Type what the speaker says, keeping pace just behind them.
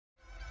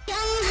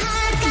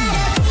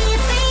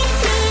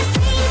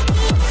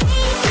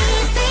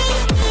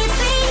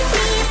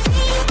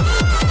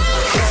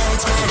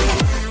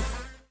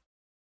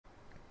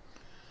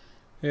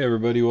Hey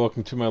everybody,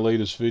 welcome to my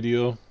latest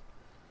video.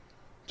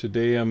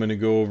 Today I'm going to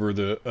go over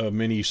the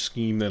mini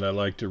scheme that I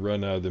like to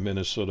run out of the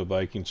Minnesota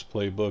Vikings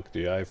playbook,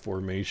 the I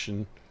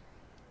formation.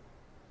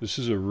 This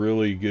is a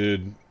really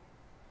good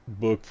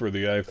book for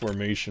the I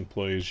formation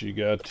plays. You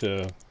got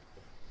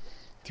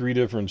three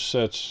different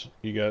sets.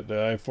 You got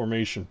the I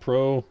formation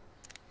pro,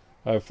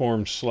 I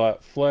form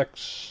slot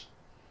flex,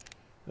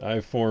 I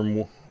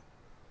formation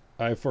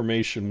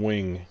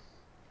wing.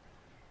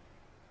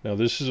 Now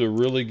this is a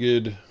really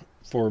good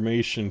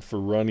formation for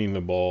running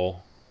the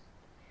ball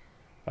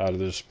out of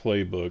this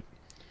playbook.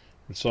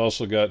 It's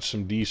also got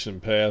some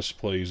decent pass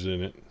plays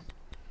in it.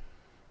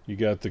 You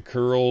got the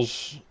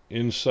curls,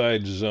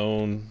 inside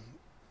zone,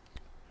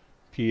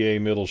 PA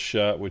middle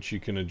shot, which you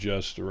can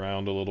adjust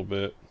around a little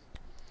bit.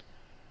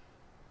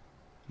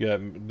 You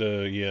got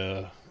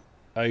the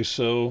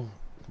ISO,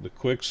 the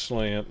quick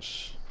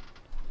slants,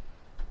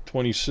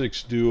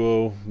 26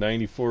 duo,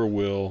 94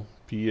 will,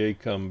 PA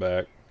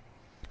comeback,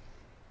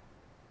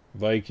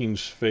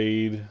 Vikings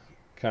fade,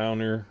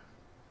 counter,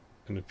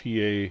 and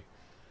the PA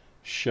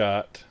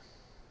shot,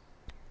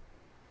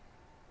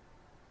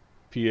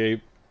 PA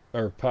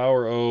or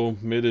power O,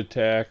 mid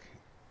attack,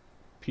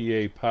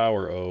 PA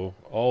power O.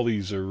 All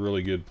these are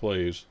really good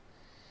plays.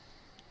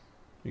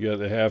 You got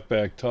the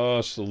halfback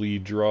toss, the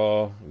lead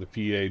draw, the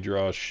PA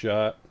draw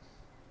shot.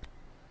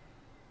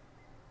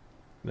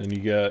 Then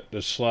you got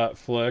the slot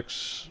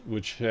flex,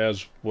 which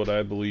has what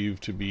I believe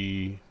to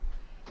be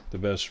the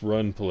best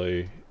run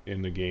play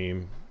in the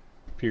game,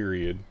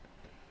 period.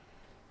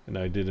 And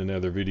I did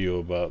another video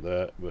about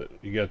that. But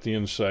you got the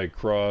inside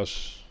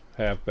cross,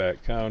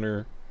 halfback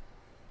counter,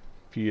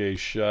 PA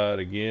shot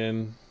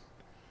again.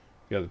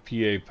 You got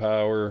the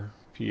PA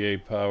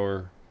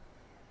power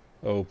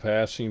O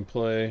passing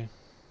play.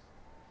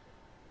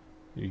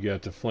 You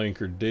got the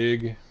flanker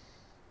dig,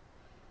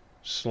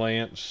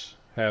 slants,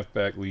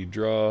 halfback lead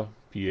draw,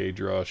 PA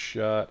draw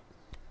shot,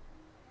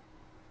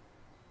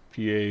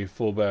 PA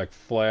fullback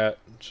flat.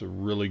 It's a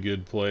really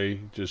good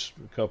play. Just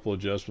a couple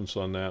adjustments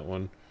on that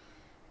one.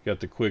 Got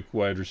the quick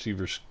wide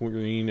receiver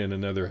screen and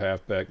another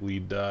halfback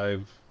lead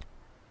dive.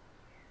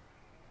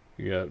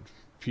 You got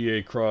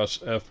PA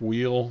cross F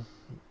wheel,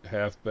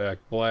 halfback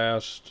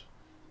blast,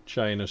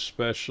 China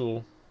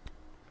special,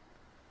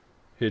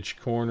 hitch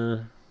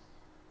corner,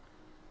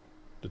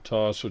 the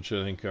toss, which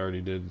I think I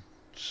already did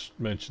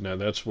mention that.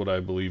 That's what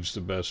I believe is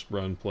the best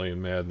run play in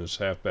Madden, is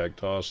halfback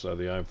toss out of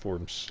the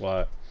I-form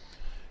slot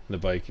in the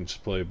Vikings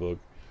playbook.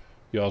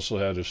 You also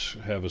had to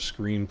have a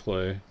screen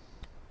play.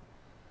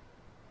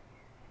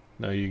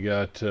 Now you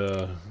got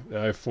the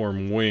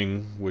I-form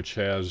wing, which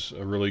has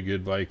a really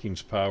good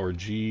Vikings power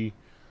G.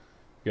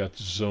 You got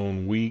the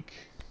zone weak.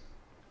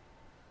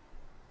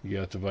 You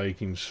got the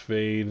Vikings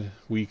fade,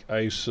 weak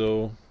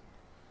ISO.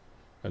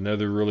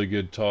 Another really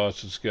good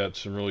toss. It's got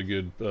some really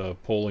good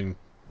pulling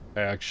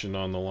action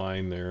on the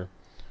line there.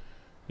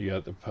 You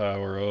got the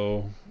power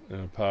O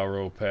and a power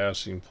O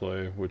passing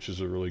play, which is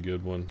a really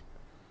good one.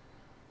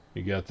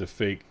 You got the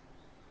fake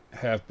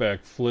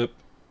halfback flip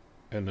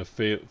and the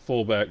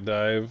fullback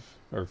dive,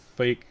 or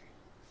fake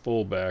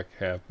fullback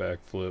halfback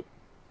flip.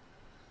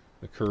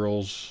 The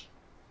curls.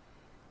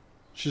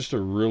 It's just a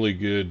really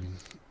good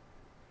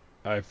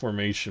I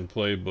formation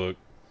playbook.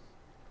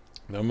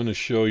 And I'm going to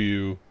show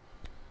you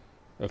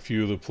a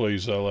few of the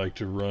plays I like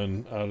to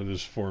run out of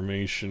this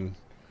formation.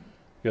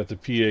 Got the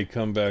PA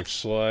comeback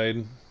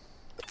slide.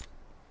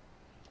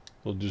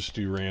 We'll just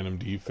do random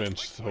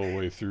defense the whole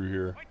way through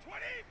here.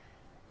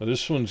 Now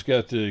this one's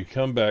got the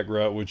comeback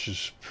route, which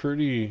is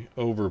pretty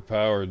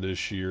overpowered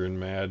this year in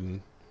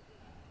Madden.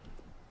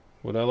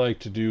 What I like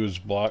to do is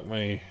block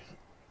my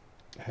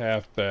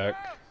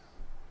halfback,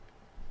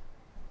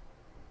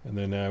 and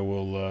then I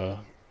will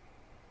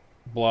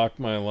block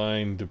my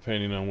line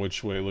depending on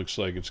which way it looks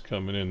like it's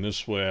coming in.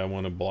 This way I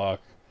want to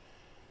block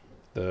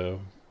the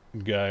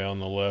guy on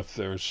the left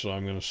there, so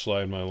I'm going to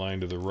slide my line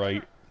to the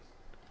right,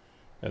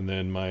 and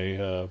then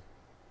my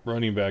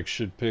running back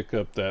should pick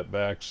up that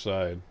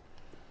backside.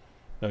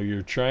 Now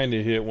you're trying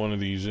to hit one of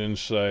these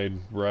inside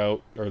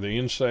route, or the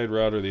inside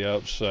route or the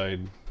outside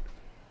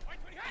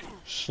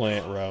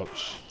slant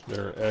routes.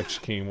 Their X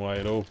came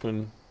wide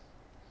open.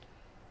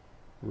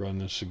 Run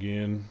this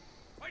again.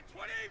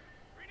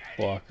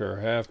 Block our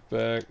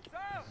halfback,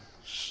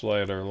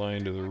 slide our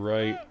line to the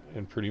right,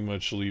 and pretty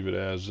much leave it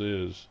as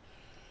is.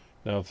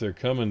 Now if they're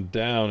coming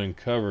down and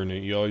covering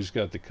it, you always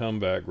got the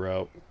comeback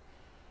route.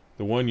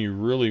 The one you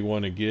really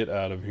want to get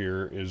out of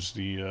here is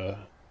the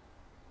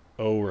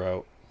O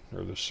route,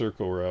 or the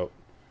circle route.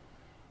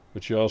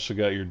 But you also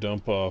got your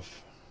dump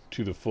off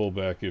to the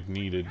fullback if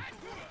needed.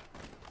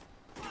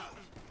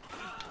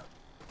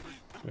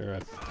 There, I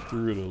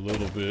threw it a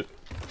little bit.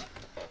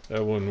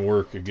 That wouldn't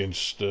work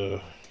against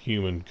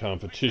human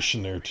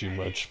competition there too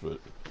much, but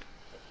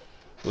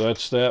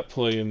that's that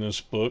play in this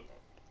book.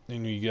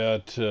 And you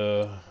got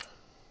a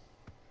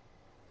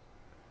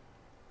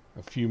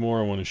few more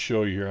I want to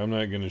show you here. I'm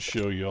not going to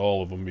show you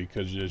all of them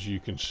because, as you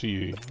can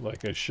see,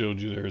 like I showed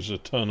you, there's a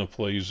ton of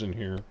plays in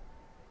here.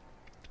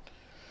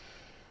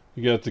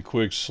 You got the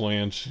quick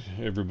slants.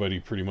 Everybody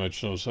pretty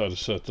much knows how to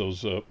set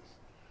those up.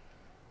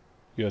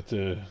 You got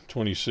the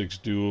 26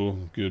 dual,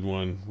 good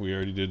one. We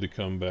already did the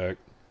comeback.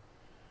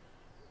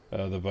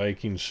 The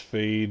Vikings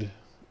fade.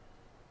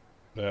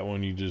 That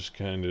one you just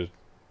kind of,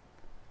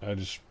 I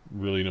just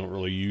really don't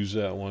really use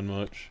that one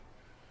much.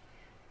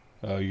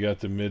 You got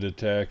the mid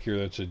attack here.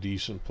 That's a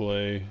decent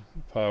play.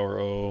 Power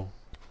O.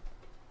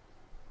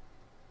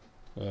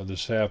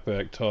 This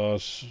halfback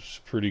toss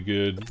is pretty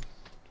good.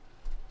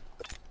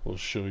 We'll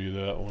show you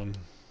that one.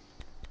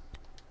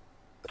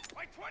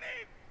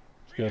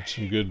 It's got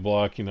some good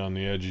blocking on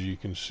the edge, as you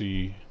can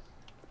see.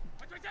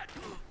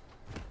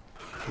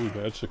 Ooh,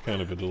 that's a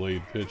kind of a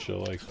delayed pitch. I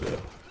like that.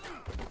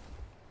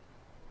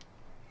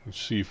 Let's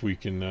see if we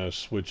can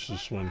switch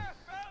this one.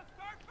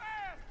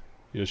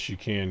 Yes, you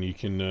can. You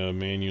can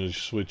manually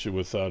switch it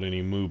without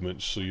any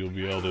movement, so you'll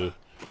be able to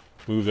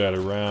move that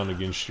around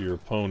against your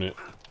opponent.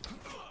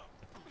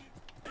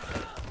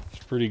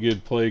 It's pretty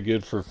good play,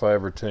 good for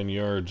 5 or 10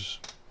 yards.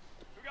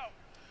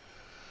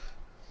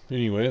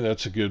 Anyway,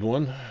 that's a good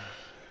one.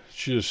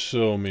 Just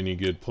so many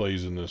good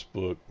plays in this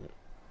book.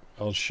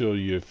 I'll show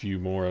you a few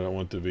more. I don't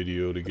want the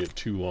video to get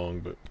too long,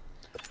 but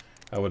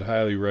I would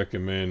highly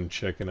recommend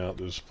checking out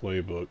this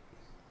playbook.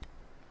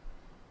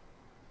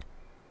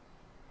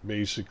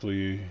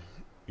 Basically,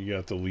 you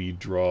got the lead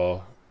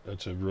draw.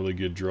 That's a really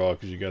good draw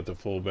because you got the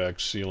fullback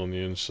sealing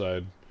the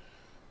inside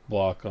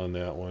block on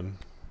that one.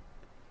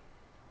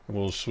 And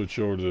we'll switch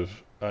over to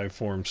the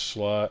I-form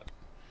slot.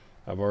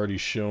 I've already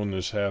shown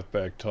this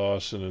halfback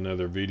toss in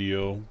another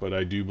video, but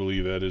I do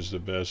believe that is the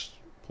best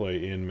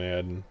play in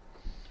Madden.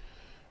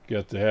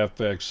 Got the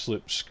halfback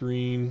slip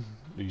screen.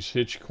 These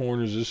hitch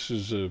corners. This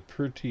is a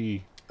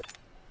pretty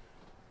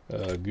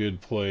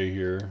good play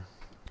here.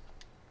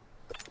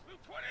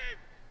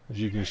 As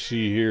you can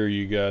see here,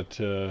 you got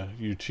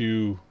your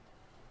two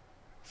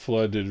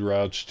flooded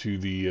routes to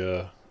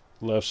the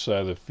left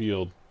side of the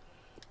field.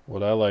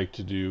 What I like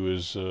to do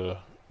is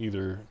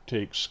either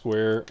take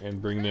square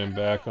and bring them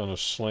back on a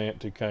slant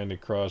to kind of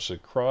cross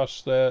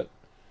across that,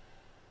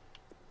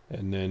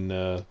 and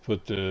then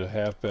put the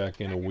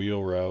halfback in a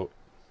wheel route.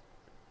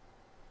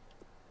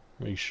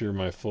 Make sure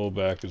my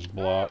fullback is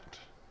blocked,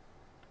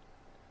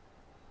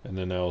 and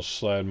then I'll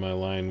slide my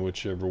line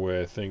whichever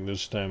way I think.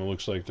 This time it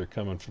looks like they're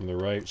coming from the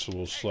right, so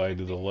we'll slide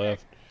to the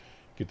left,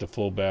 get the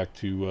fullback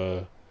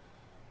to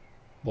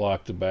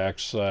block the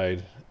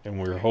backside, and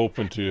we're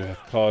hoping to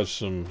cause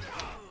some.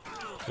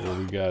 There,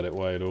 we got it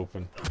wide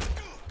open.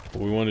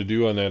 What we want to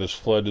do on that is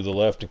flood to the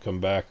left and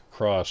come back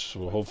across.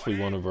 So hopefully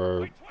one of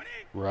our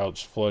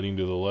routes flooding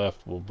to the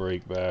left will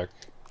break back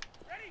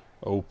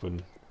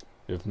open.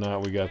 If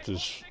not, we got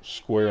this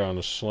square on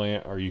a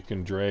slant, or you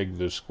can drag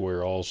the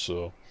square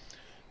also.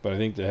 But I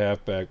think the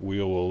halfback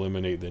wheel will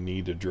eliminate the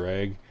need to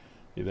drag.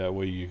 That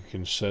way you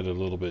can set it a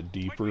little bit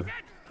deeper.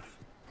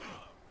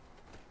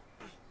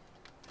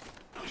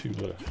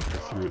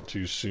 Threw it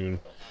too soon.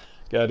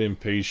 Got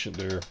impatient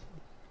there.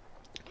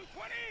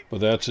 But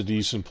that's a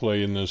decent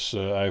play in this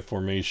I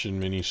formation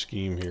mini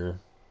scheme here.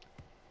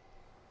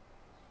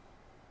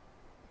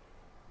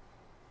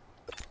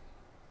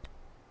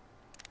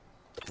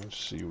 Let's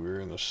see,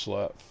 we're in the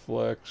slot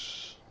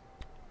flex.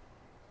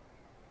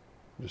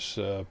 This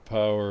PA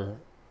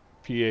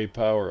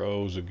Power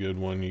O is a good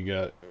one. You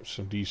got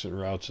some decent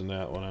routes in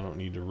that one. I don't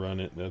need to run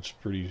it. That's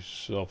pretty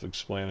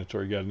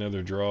self-explanatory. Got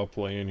another draw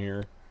play in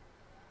here.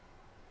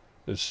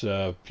 This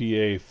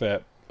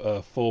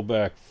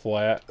fullback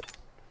flat.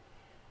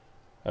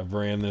 I've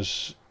ran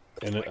this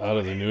out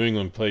of the New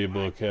England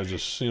playbook, has a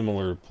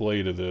similar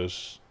play to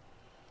this.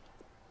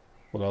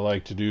 What I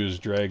like to do is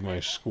drag my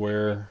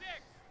square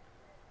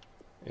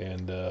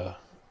and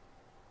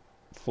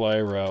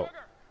fly route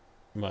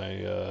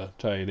my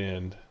tight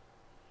end,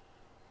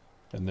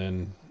 and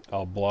then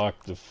I'll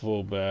block the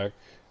fullback,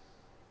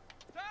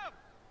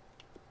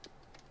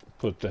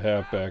 put the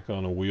halfback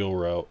on a wheel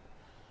route.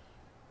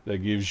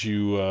 That gives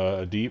you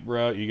a deep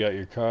route. You got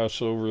your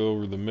crossover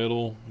over the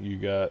middle, you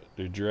got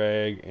the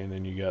drag, and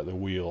then you got the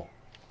wheel.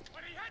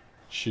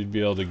 Should be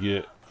able to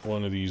get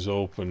one of these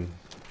open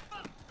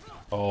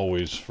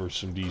always for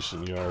some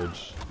decent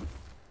yards.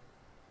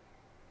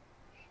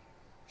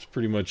 It's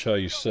pretty much how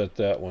you set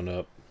that one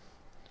up.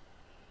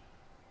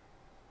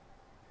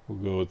 We'll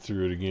go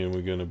through it again.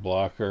 We're going to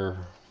block our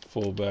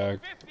fullback,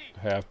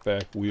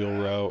 halfback wheel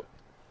route,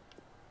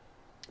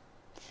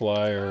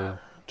 fly our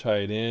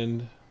tight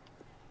end,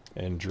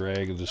 and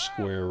drag the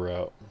square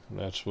route.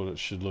 That's what it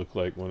should look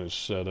like when it's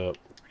set up.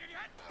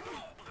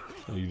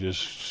 You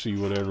just see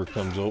whatever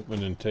comes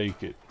open and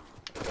take it.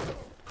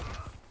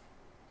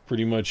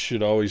 Pretty much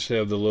should always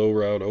have the low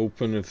route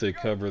open. If they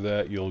cover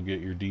that, you'll get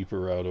your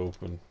deeper route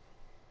open.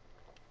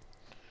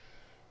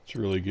 It's a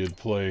really good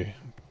play.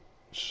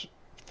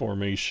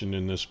 Formation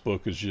in this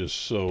book is just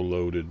so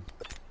loaded.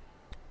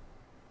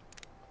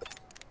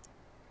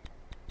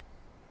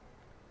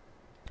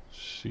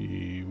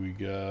 See, we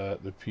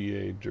got the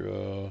PA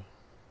draw.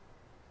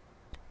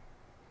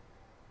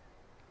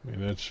 I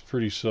mean, that's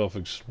pretty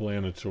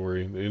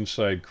self-explanatory. The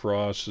inside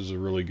cross is a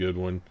really good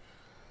one.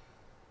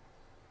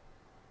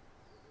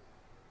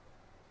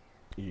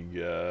 You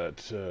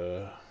got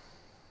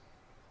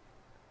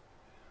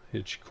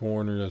hitch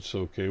corner, that's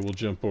okay. We'll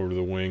jump over to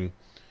the wing.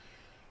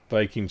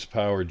 Vikings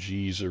power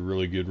G is a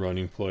really good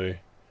running play.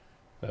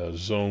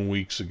 Zone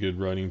weak's a good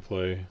running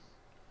play.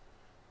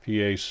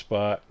 PA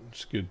spot,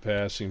 it's a good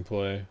passing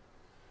play.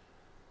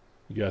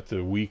 You got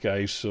the weak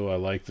ISO. I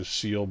like the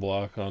seal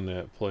block on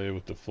that play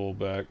with the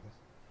fullback.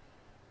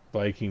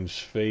 Vikings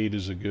fade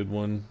is a good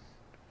one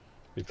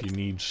if you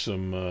need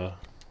some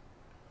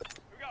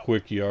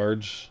quick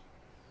yards.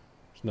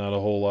 There's not a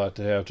whole lot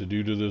to have to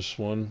do to this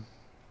one.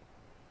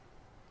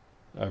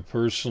 I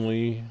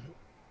personally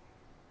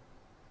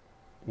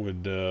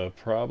would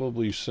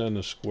probably send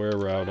a square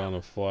route on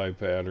a fly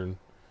pattern.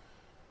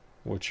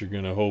 What you're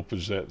going to hope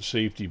is that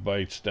safety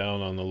bites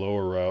down on the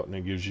lower route and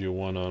it gives you a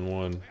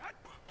one-on-one.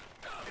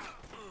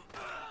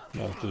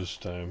 Not this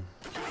time.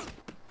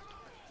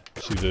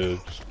 See,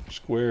 the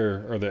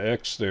square or the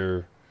X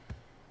there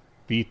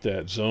beat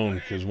that zone,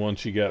 because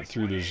once he got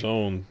through the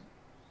zone,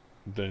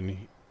 then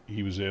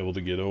he was able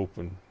to get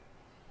open.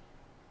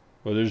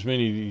 But there's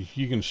many,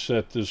 you can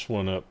set this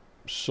one up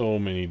so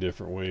many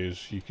different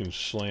ways. You can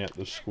slant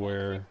the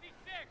square,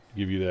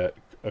 give you that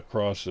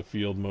across the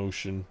field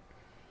motion.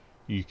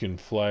 You can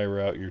fly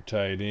route your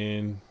tight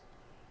end.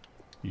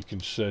 You can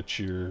set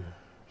your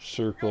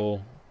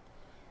circle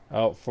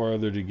out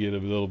farther to get a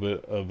little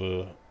bit of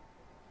a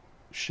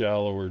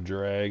shallower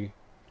drag.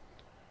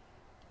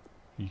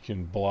 You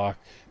can block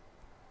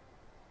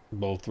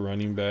both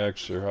running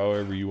backs, or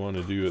however you want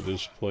to do it.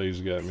 This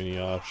play's got many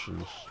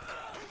options.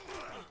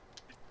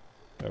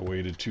 I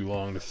waited too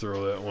long to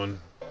throw that one.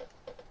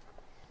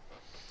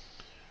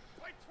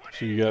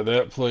 So you got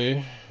that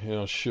play, and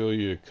I'll show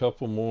you a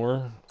couple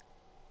more.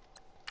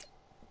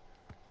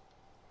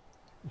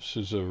 This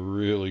is a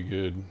really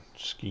good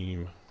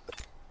scheme.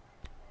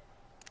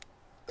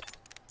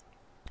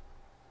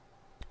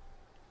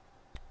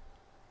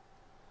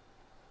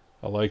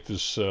 I like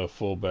this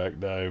fullback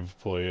dive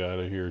play out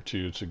of here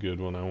too. It's a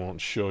good one. I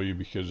won't show you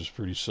because it's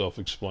pretty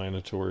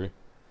self-explanatory.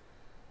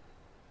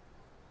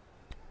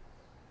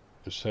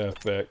 This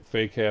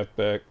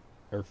halfback,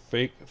 or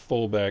fake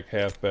fullback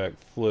halfback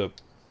flip.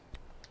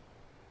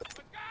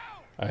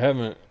 I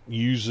haven't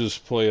used this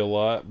play a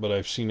lot, but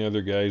I've seen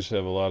other guys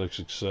have a lot of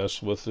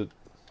success with it.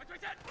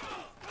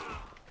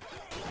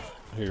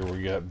 Here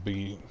we got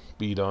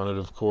beat on it,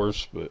 of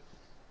course, but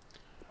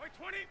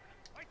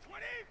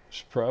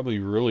it's probably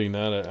really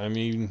not a, I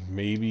mean,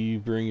 maybe you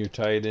bring your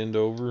tight end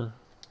over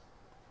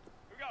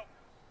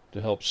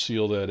to help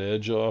seal that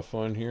edge off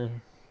on here.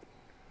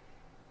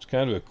 It's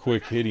kind of a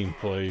quick hitting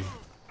play.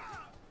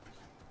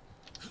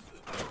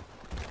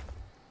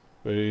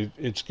 But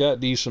it's got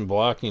decent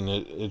blocking.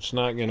 It's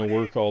not going to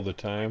work all the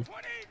time,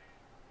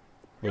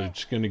 but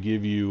it's going to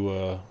give you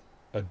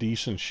a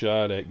decent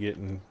shot at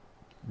getting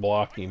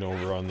blocking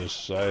over on this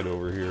side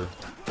over here.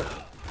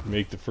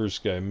 Make the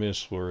first guy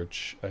miss,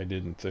 which I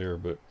didn't there,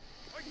 but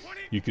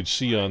you could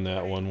see on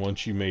that one,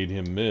 once you made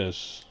him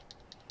miss,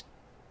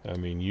 I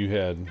mean, you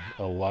had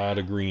a lot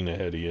of green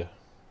ahead of you.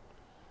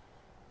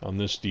 On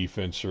this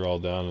defense, they're all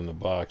down in the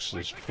box.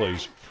 This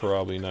play's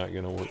probably not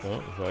going to work.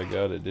 Oh, if I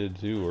got it, did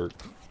too work.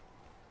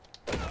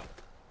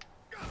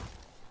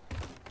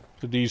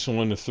 It's a decent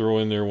one to throw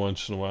in there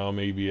once in a while,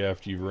 maybe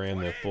after you ran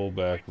that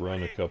fullback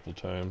run a couple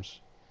times.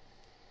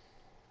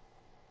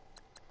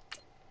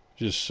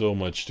 Just so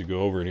much to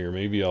go over in here.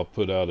 Maybe I'll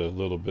put out a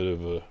little bit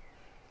of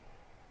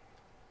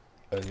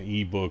an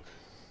ebook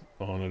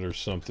on it or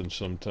something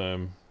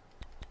sometime.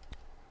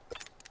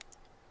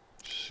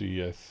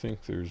 See, I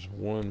think there's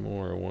one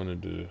more I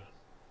wanted to...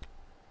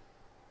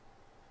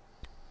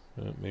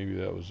 maybe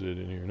that was it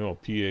in here. No,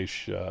 PA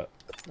shot,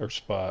 or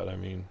spot, I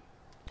mean.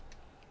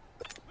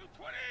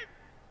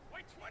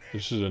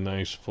 This is a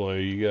nice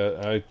play.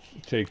 I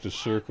take the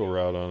circle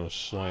route on a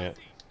slant.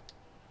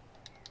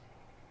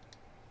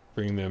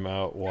 Bring them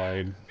out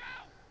wide.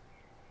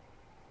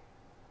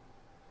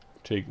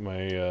 Take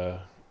my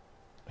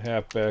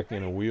halfback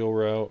in a wheel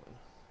route,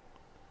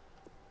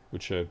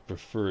 which I'd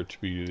prefer it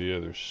to be to the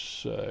other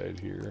side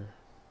here.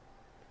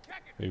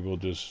 Maybe we'll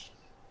just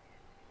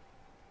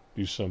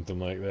do something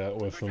like that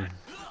with them.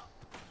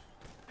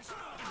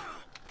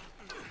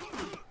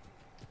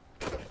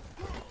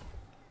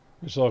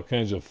 There's all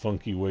kinds of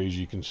funky ways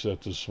you can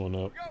set this one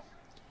up.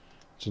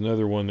 It's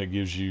another one that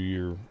gives you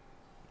your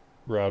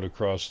route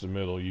across the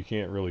middle. You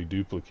can't really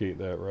duplicate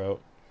that route.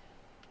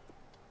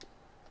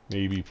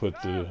 Maybe put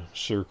the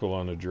circle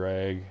on a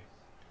drag.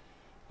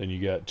 Then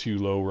you got two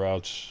low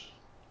routes,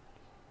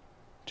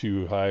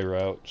 two high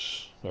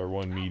routes, or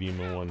one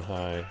medium and one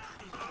high.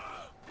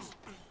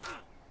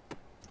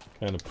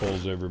 Kind of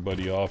pulls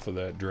everybody off of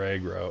that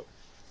drag route.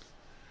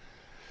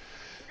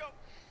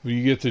 But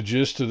you get the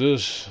gist of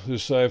this.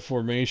 This I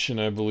formation,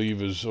 I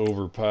believe, is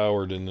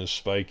overpowered in this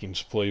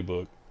Vikings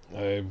playbook.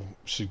 I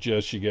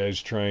suggest you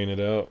guys trying it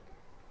out,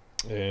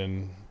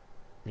 and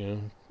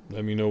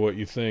let me know what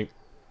you think.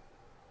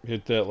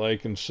 Hit that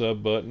like and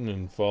sub button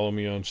and follow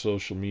me on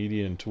social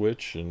media and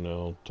Twitch, and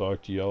I'll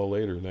talk to y'all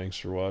later. Thanks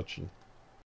for watching.